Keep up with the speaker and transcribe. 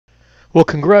Well,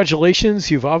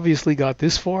 congratulations. You've obviously got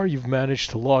this far. You've managed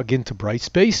to log into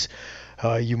Brightspace.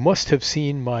 You must have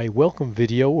seen my welcome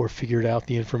video or figured out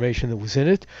the information that was in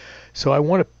it. So I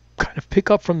want to kind of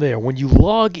pick up from there. When you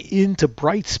log into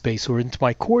Brightspace or into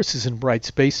my courses in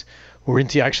Brightspace, or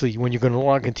into actually when you're going to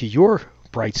log into your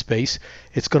Brightspace,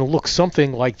 it's going to look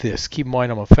something like this. Keep in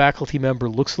mind I'm a faculty member,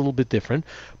 it looks a little bit different,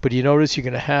 but you notice you're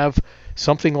going to have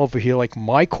something over here like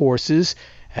my courses,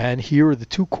 and here are the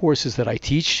two courses that I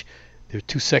teach. There are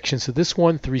two sections to this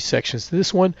one, three sections to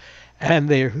this one,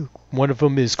 and one of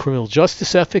them is criminal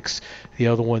justice ethics. The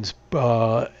other one's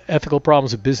ethical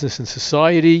problems of business and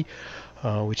society,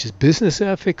 which is business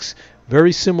ethics.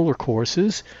 Very similar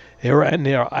courses.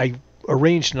 I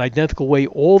arranged in an identical way.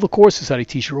 All the courses that I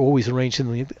teach are always arranged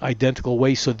in the identical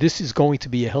way. So this is going to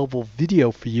be a helpful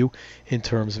video for you in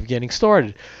terms of getting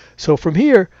started. So from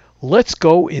here, let's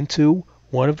go into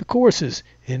one of the courses.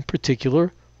 In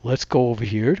particular, let's go over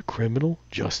here to criminal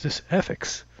justice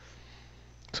ethics.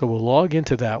 So we'll log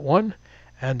into that one.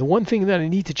 And the one thing that I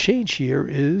need to change here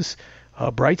is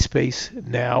Brightspace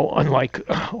now, unlike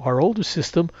our older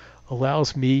system,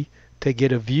 allows me to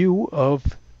get a view of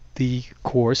the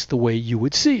course the way you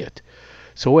would see it.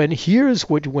 So, and here's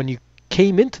what, when you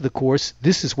came into the course,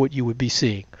 this is what you would be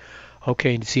seeing.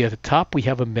 Okay, and you see at the top we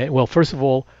have well, first of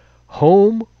all,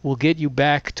 home will get you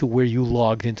back to where you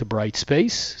logged into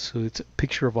Brightspace. So it's a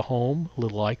picture of a home, a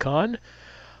little icon.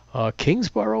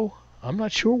 Kingsborough, I'm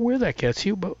not sure where that gets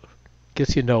you, but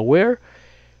gets you nowhere.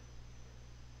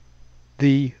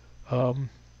 The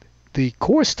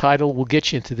course title will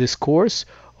get you into this course.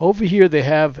 Over here they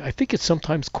have, I think it's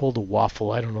sometimes called a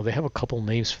waffle. I don't know. They have a couple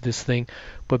names for this thing.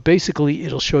 But basically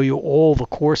it'll show you all the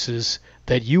courses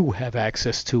that you have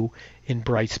access to in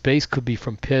Brightspace. Could be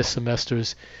from past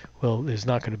semesters. Well, there's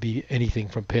not going to be anything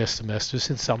from past semesters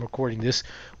since I'm recording this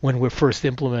when we're first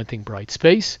implementing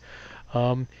Brightspace.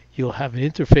 You'll have an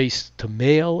interface to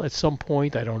mail at some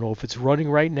point. I don't know if it's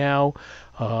running right now.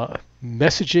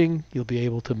 Messaging, you'll be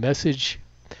able to message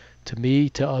to me,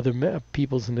 to other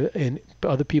people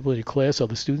other people in your class,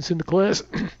 other students in the class.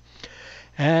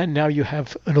 And now you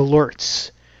have an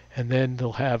alerts, and then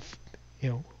they'll have,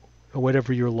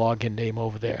 whatever your login name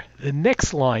over there. The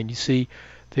next line, you see,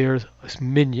 there's a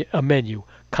menu.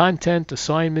 Content,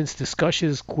 assignments,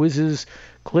 discussions, quizzes,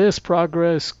 class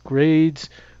progress, grades,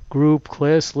 group,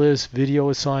 class list, video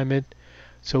assignment.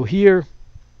 So here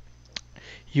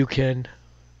you can,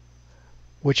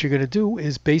 what you're going to do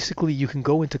is basically you can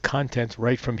go into content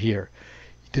right from here.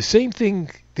 The same thing,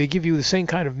 they give you the same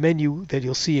kind of menu that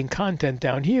you'll see in content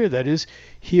down here. That is,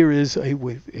 here is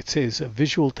it says a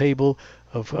visual table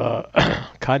of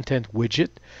content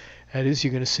widget. That is,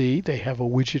 you're going to see they have a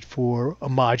widget for a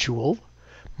module.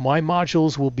 My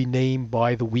modules will be named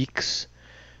by the weeks.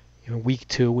 Week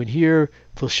 2, and here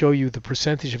they'll show you the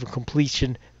percentage of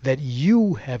completion that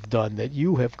you have done, that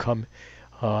you have come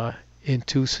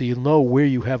into, so you'll know where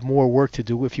you have more work to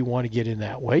do if you want to get in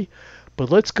that way. But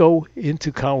let's go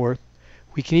into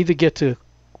we can either get to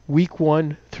week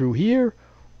 1 through here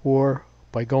or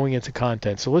by going into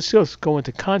content. So let's just go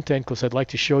into content because I'd like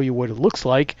to show you what it looks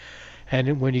like.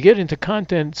 And when you get into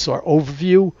content, it's our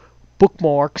overview,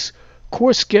 bookmarks.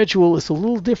 Course schedule is a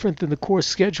little different than the course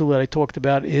schedule that I talked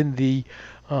about in the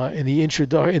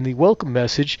welcome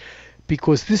message,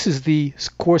 because this is the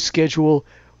course schedule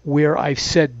where I've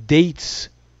set dates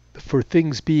for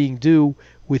things being due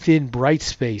within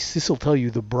Brightspace. This will tell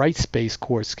you the Brightspace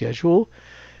course schedule.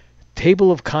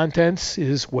 Table of contents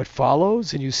is what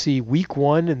follows, and you see week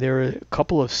 1, and there are a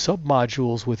couple of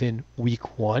submodules within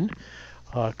week 1,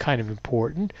 kind of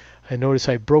important. I notice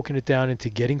I've broken it down into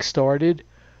getting started,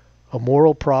 a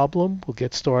moral problem. We'll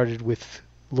get started with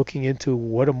looking into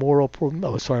what a moral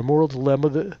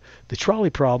dilemma, the trolley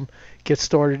problem. Get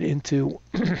started into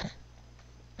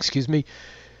excuse me,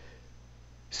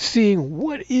 seeing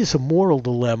what is a moral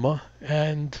dilemma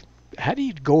and how do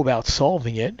you go about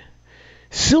solving it.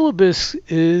 Syllabus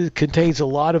contains a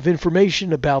lot of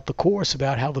information about the course,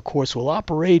 about how the course will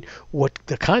operate, what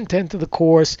the content of the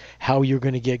course, how you're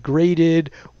going to get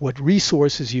graded, what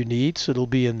resources you need, so it'll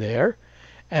be in there.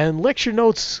 And lecture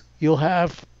notes, you'll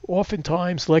have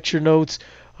oftentimes lecture notes,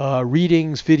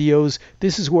 readings, videos.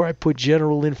 This is where I put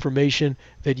general information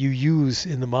that you use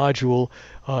in the module.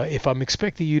 If I'm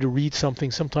expecting you to read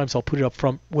something, sometimes I'll put it up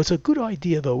front. What's a good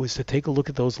idea, though, is to take a look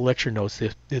at those lecture notes.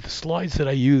 They're the slides that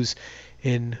I use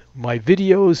in my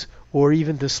videos, or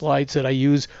even the slides that I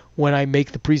use when I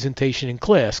make the presentation in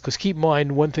class. Because keep in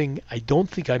mind, one thing I don't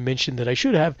think I mentioned that I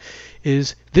should have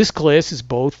is this class is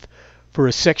both for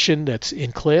a section that's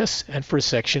in class and for a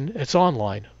section that's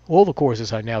online. All the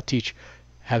courses I now teach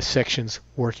have sections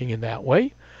working in that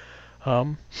way.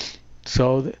 Um,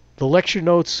 so the lecture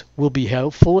notes will be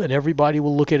helpful, and everybody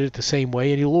will look at it the same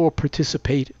way, and you'll all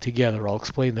participate together. I'll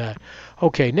explain that.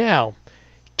 Okay, now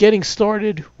getting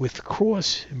started with the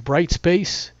course in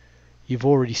Brightspace. You've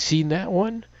already seen that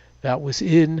one. That was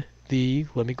in the,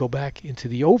 let me go back into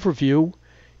the overview.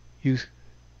 You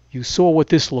saw what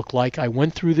this looked like. I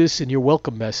went through this in your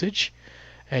welcome message,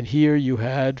 and here you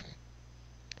had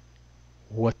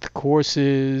what the course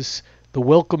is, the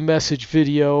welcome message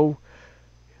video,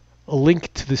 a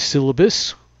link to the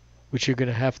syllabus, which you're going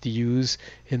to have to use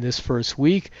in this first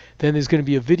week. Then there's going to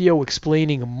be a video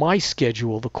explaining my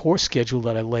schedule, the course schedule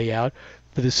that I lay out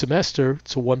for the semester.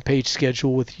 It's a one-page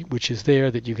schedule which is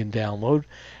there that you can download.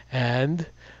 And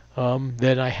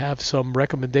then I have some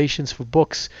recommendations for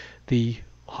books. The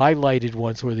highlighted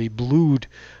ones or the blued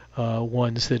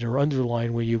ones that are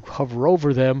underlined, when you hover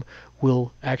over them,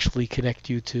 will actually connect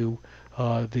you to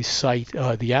the site,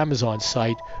 the Amazon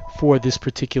site for this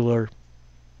particular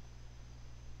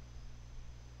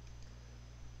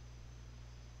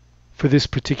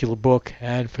book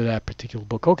and for that particular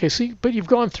book. Okay, see, but you've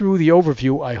gone through the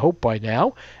overview, I hope, by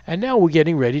now, and now we're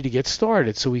getting ready to get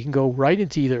started. So we can go right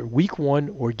into either week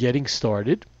 1 or getting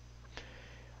started.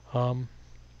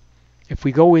 If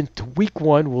we go into week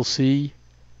 1, we'll see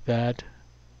that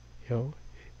it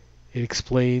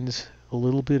explains a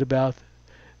little bit about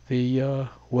the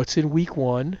what's in week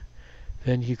 1.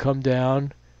 Then you come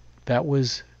down. That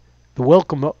was the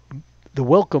welcome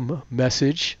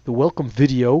message, the welcome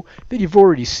video that you've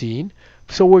already seen.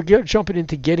 So we're jumping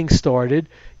into getting started.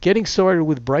 Getting started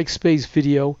with Brightspace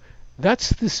video. That's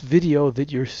this video that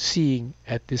you're seeing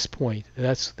at this point.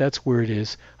 That's where it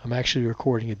is. I'm actually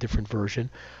recording a different version.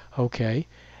 Okay.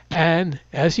 And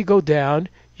as you go down,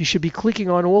 you should be clicking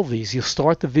on all these. You'll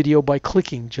start the video by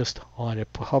clicking just on it.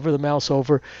 Hover the mouse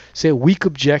over, say week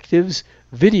objectives,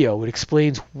 video. It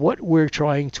explains what we're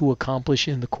trying to accomplish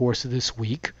in the course of this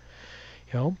week.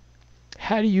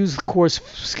 How to use the course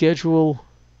schedule,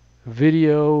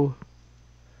 video.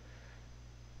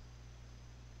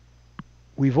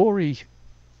 You've already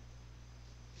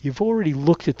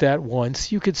looked at that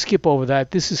once. You could skip over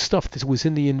that. This is stuff that was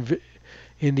in the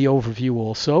overview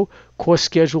also. Course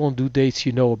schedule and due dates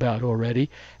you know about already.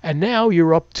 And now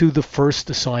you're up to the first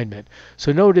assignment.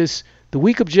 So notice the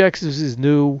week objectives is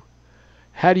new.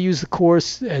 How to use the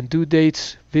course and due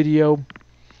dates video.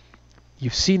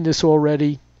 You've seen this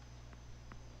already.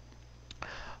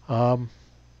 I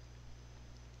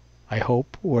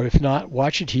hope, or if not,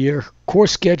 watch it here.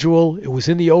 Course schedule, it was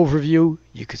in the overview.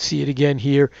 You could see it again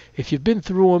here. If you've been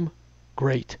through them,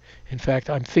 great. In fact,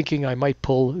 I'm thinking I might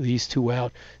pull these two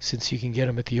out since you can get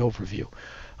them at the overview.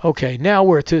 Okay, now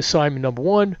we're to assignment number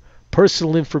 1,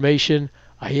 personal information.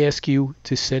 I ask you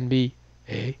to send me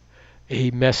a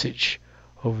message.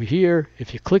 Over here,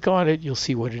 if you click on it, you'll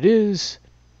see what it is.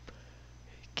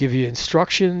 Give you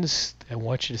instructions. I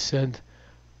want you to send.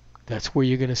 That's where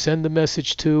you're going to send the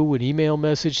message to, an email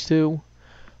message to.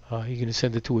 You're going to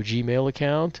send it to a Gmail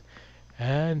account.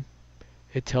 And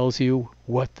it tells you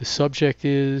what the subject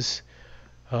is,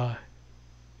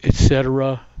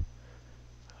 etc.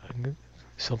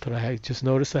 Something I just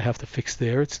noticed I have to fix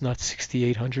there. It's not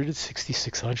 6800, it's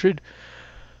 6600.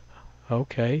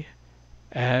 Okay.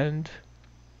 And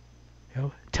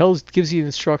gives you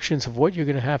instructions of what you're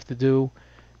going to have to do,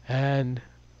 and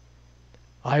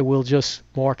I will just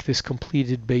mark this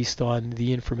completed based on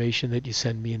the information that you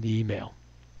send me in the email.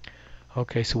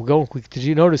 Okay, so we're going quick. Did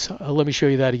you notice? Let me show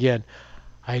you that again.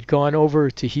 I had gone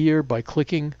over to here by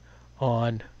clicking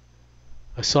on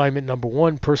assignment number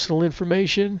 1, personal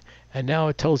information, and now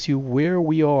it tells you where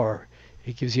we are.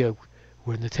 It gives you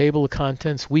we're in the table of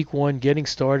contents, week 1, getting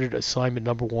started, assignment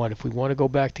number 1. If we want to go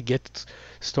back to get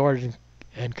started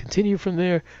and continue from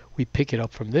there, we pick it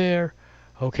up from there.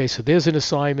 Okay, so there's an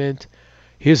assignment.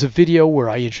 Here's a video where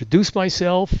I introduce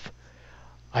myself.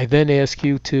 I then ask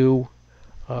you to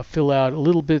fill out a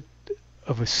little bit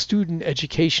of a student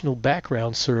educational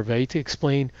background survey to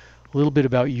explain a little bit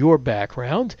about your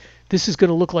background. This is going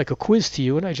to look like a quiz to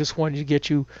you, and I just wanted to get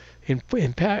you, in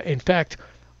fact,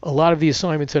 a lot of the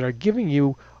assignments that are giving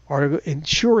you are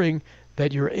ensuring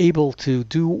that you're able to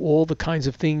do all the kinds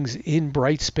of things in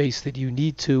Brightspace that you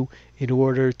need to in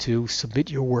order to submit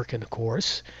your work in the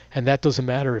course. And that doesn't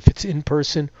matter if it's in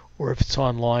person or if it's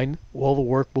online. All the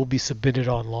work will be submitted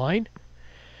online.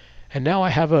 And now I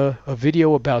have a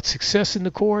video about success in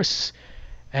the course,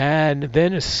 and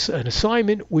then an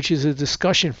assignment, which is a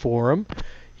discussion forum.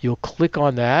 You'll click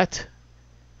on that,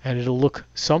 and it'll look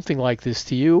something like this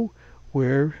to you,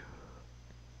 where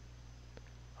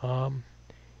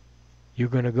you're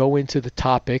going to go into the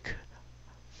topic,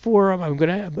 forum,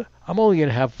 I'm only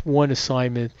gonna have one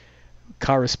assignment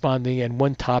corresponding and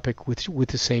one topic with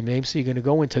the same name. So you're gonna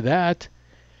go into that,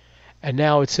 and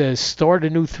now it says start a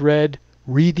new thread,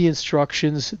 read the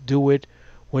instructions, do it.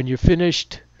 When you're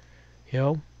finished, you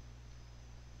know,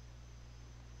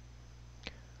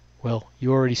 well,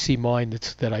 you already see mine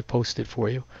that I posted for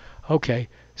you. Okay,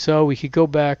 so we could go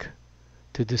back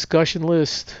to discussion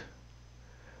list.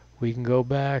 We can go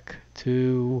back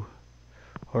to,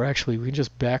 or actually we can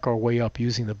just back our way up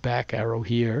using the back arrow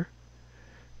here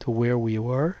to where we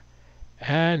were.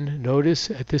 And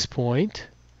notice at this point,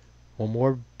 one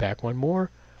more,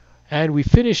 and we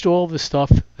finished all the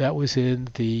stuff that was in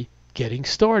the Getting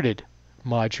Started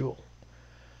module.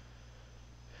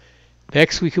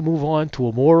 Next, we can move on to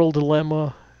a moral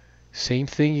dilemma. Same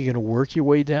thing, you're going to work your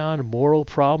way down. A moral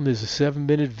problem is a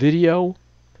 7-minute video.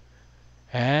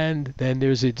 And then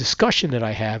there's a discussion that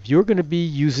I have. You're going to be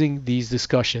using these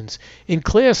discussions. In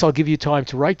class, I'll give you time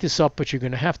to write this up, but you're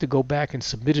going to have to go back and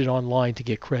submit it online to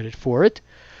get credit for it.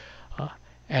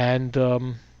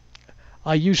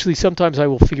 Sometimes I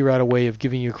will figure out a way of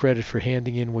giving you credit for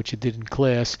handing in what you did in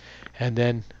class, and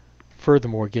then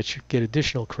furthermore get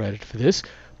additional credit for this.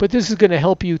 But this is going to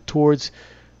help you towards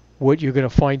what you're going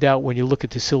to find out when you look at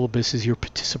the syllabus is your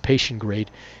participation grade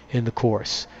in the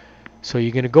course. So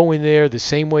you're going to go in there the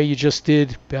same way you just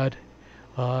did about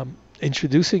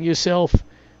introducing yourself,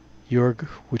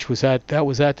 that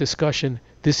was that discussion.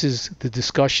 This is the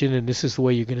discussion, and this is the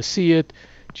way you're going to see it.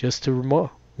 Just to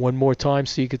one more time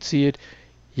so you could see it.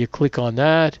 You click on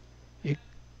that. It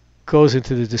goes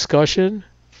into the discussion.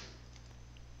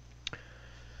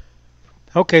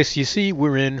 Okay, so you see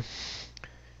we're in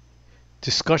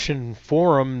discussion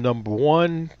forum number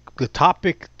 1. The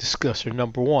topic discussion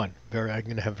number 1. I'm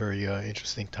going to have very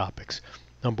interesting topics.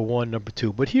 Number 1, number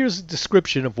 2. But here's a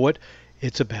description of what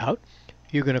it's about.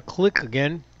 You're going to click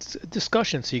again, it's a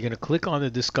discussion. So you're going to click on the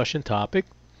discussion topic,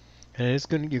 and it's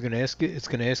going to ask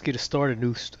you to start a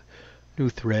new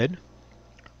thread.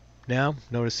 Now,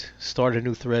 notice start a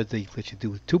new thread. They let you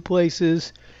do it 2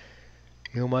 places.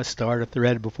 You must start a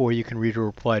thread before you can read or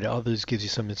reply to others. Gives you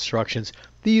some instructions.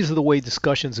 These are the way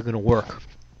discussions are going to work.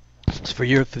 So for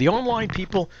the online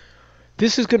people,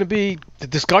 this is going to be the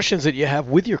discussions that you have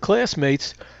with your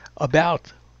classmates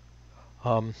about,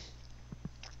 about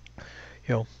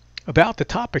the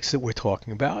topics that we're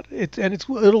talking about.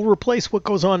 It'll replace what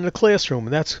goes on in the classroom,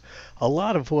 and that's a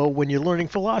lot of when you're learning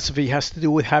philosophy has to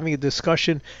do with having a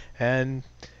discussion and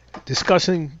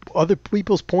discussing other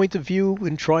people's point of view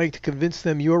and trying to convince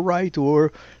them you're right,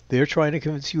 or they're trying to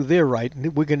convince you they're right.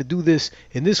 And we're going to do this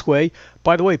in this way.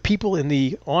 By the way, people in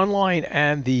the online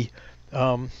and the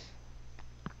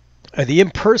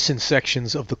in-person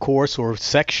sections of the course or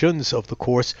sections of the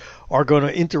course are going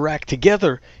to interact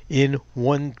together in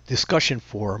one discussion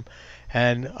forum.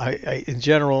 And I in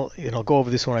general, I'll go over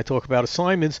this when I talk about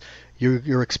assignments,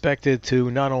 you're expected to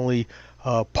not only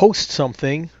post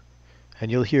something, and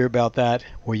you'll hear about that,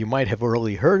 or you might have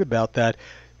already heard about that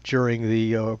during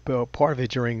the part of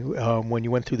it during when you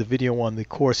went through the video on the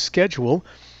course schedule.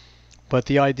 But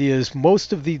the idea is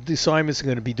most of the assignments are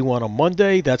going to be due on a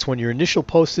Monday. That's when your initial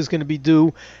post is going to be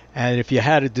due. And if you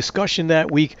had a discussion that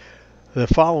week, the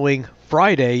following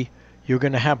Friday, you're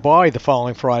going to have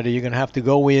to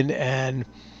go in and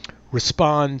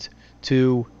respond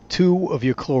to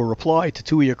reply to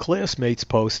 2 of your classmates'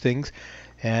 postings,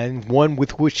 and one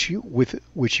with which you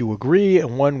agree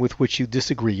and one with which you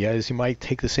disagree. As you might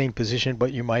take the same position,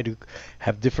 but you might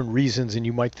have different reasons, and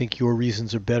you might think your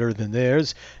reasons are better than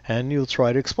theirs, and you'll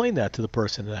try to explain that to the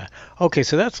person. Okay,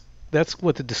 so that's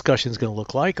what the discussion is going to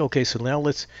look like. Okay, so now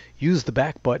let's use the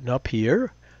back button up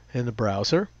here in the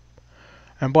browser.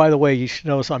 And by the way, you should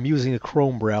notice I'm using a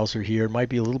Chrome browser here. It might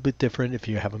be a little bit different if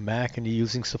you have a Mac and you're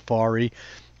using Safari,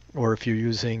 or if you're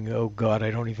using, oh God,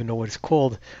 I don't even know what it's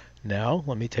called. Now,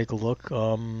 let me take a look.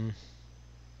 Let me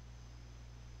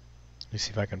see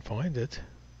if I can find it.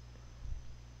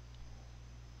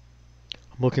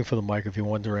 I'm looking for the mic. If you're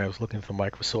wondering, I was looking for the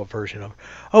Microsoft version of it.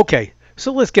 Okay,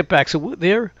 so let's get back. So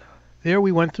there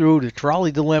we went through the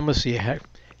trolley dilemma. So you had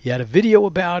a video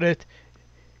about it.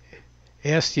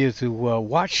 Asked you to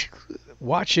watch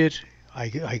it. I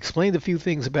explained a few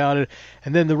things about it,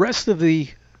 and then the rest of the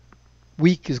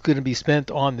week is going to be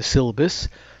spent on the syllabus.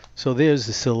 So there's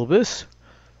the syllabus.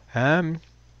 There's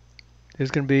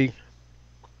going to be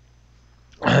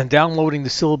downloading the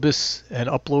syllabus and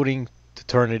uploading to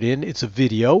turn it in. It's a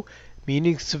video,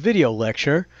 meaning it's a video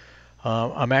lecture.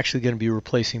 I'm actually going to be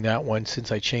replacing that one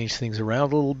since I changed things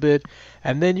around a little bit.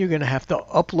 And then you're going to have to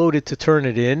upload it to turn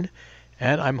it in.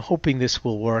 And I'm hoping this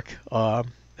will work.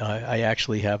 I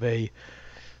actually have a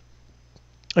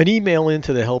an email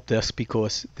into the help desk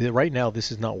because right now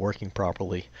this is not working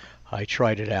properly. I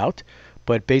tried it out,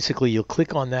 but basically you'll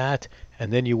click on that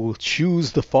and then you will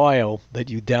choose the file that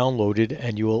you downloaded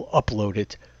and you will upload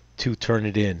it to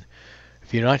Turnitin.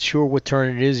 If you're not sure what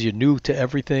Turnitin is, you're new to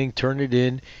everything.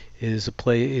 Turnitin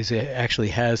actually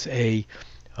has a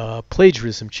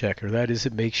plagiarism checker. That is,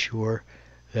 it makes sure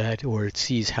that, or it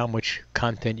sees how much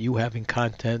content you have in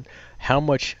content, how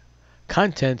much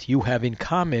content you have in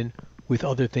common with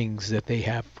other things that they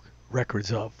have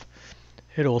records of.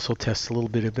 It also tests a little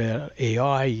bit about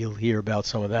AI. You'll hear about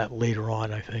some of that later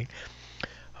on, I think.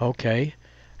 Okay.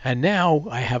 And now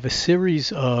I have a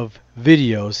series of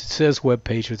videos. It says web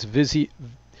page, but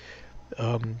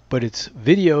it's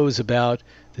videos about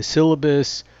the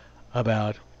syllabus,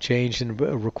 about change in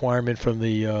requirement from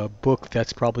the book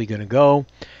that's probably going to go.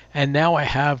 And now I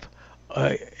have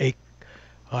a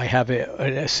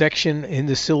section in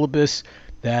the syllabus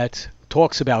that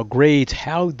talks about grades,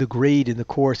 how the grade in the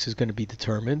course is going to be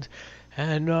determined.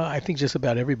 And I think just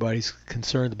about everybody's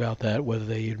concerned about that, whether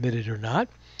they admit it or not.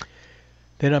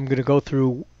 Then I'm going to go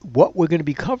through what we're going to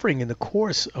be covering in the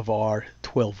course of our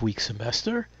 12-week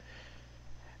semester.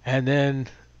 And then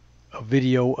a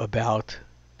video about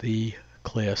the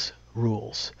class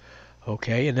rules.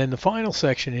 Okay, and then the final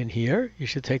section in here you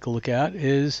should take a look at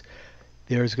is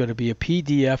there's going to be a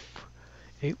PDF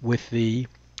with the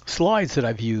slides that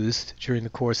I've used during the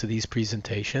course of these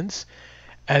presentations.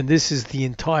 And this is the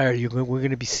entire, we're going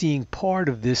to be seeing part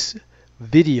of this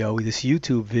video, this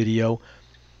YouTube video,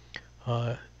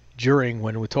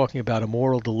 when we're talking about a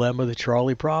moral dilemma, the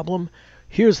Charlie problem.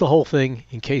 Here's the whole thing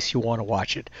in case you want to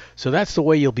watch it. So that's the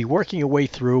way you'll be working your way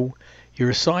through. Your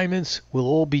assignments will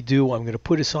all be due. I'm going to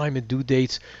put assignment due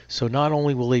dates, so not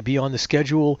only will they be on the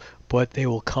schedule, but they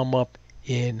will come up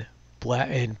in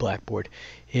Blackboard,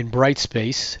 in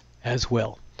Brightspace as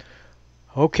well.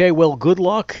 Okay, well, good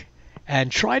luck,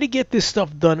 and try to get this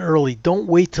stuff done early. Don't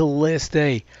wait till the last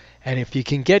day. And if you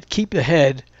can keep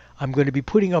ahead, I'm going to be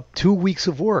putting up 2 weeks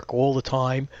of work all the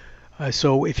time.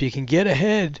 So if you can get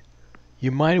ahead,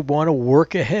 you might want to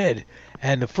work ahead.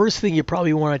 And the first thing you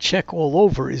probably want to check all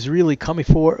over is really coming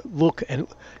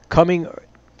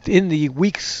in the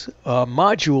week's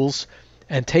modules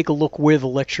and take a look where the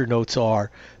lecture notes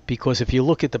are. Because if you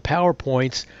look at the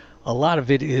PowerPoints, a lot of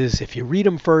it is, if you read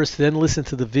them first, then listen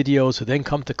to the videos, or then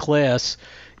come to class,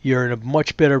 you're in a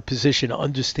much better position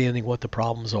understanding what the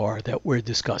problems are that we're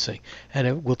discussing.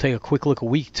 And we'll take a quick look at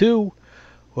week 2.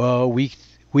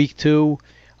 Week 2.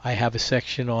 I have a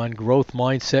section on growth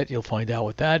mindset. You'll find out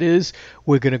what that is.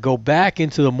 We're going to go back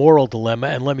into the moral dilemma,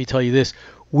 and let me tell you this: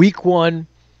 week 1,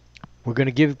 you're going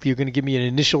to give me an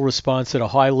initial response at a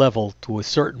high level to a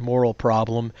certain moral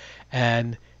problem,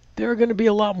 and there are going to be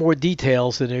a lot more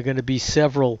details, and there are going to be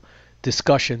several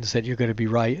discussions that you're going to be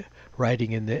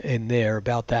writing in there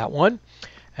about that one.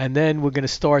 And then we're going to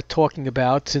start talking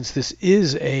about, since this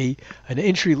is an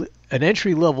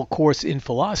entry level course in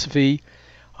philosophy,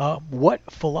 what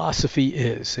philosophy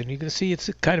is. And you're going to see it's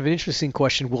kind of an interesting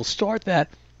question. We'll start that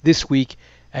this week,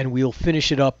 and we'll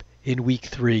finish it up in week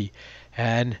 3.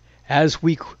 And as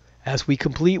we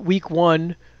complete week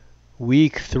 1,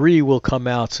 week 3 will come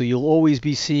out. So you'll always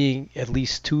be seeing at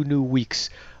least 2 new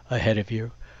weeks ahead of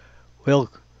you.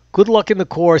 Well, good luck in the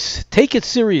course. Take it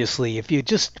seriously.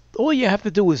 All you have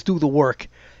to do is do the work.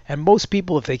 And most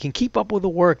people, if they can keep up with the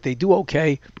work, they do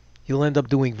okay. You'll end up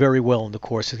doing very well in the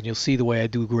courses, and you'll see the way I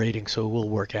do grading, so it will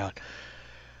work out.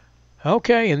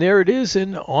 Okay, and there it is,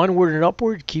 and onward and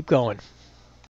upward. Keep going.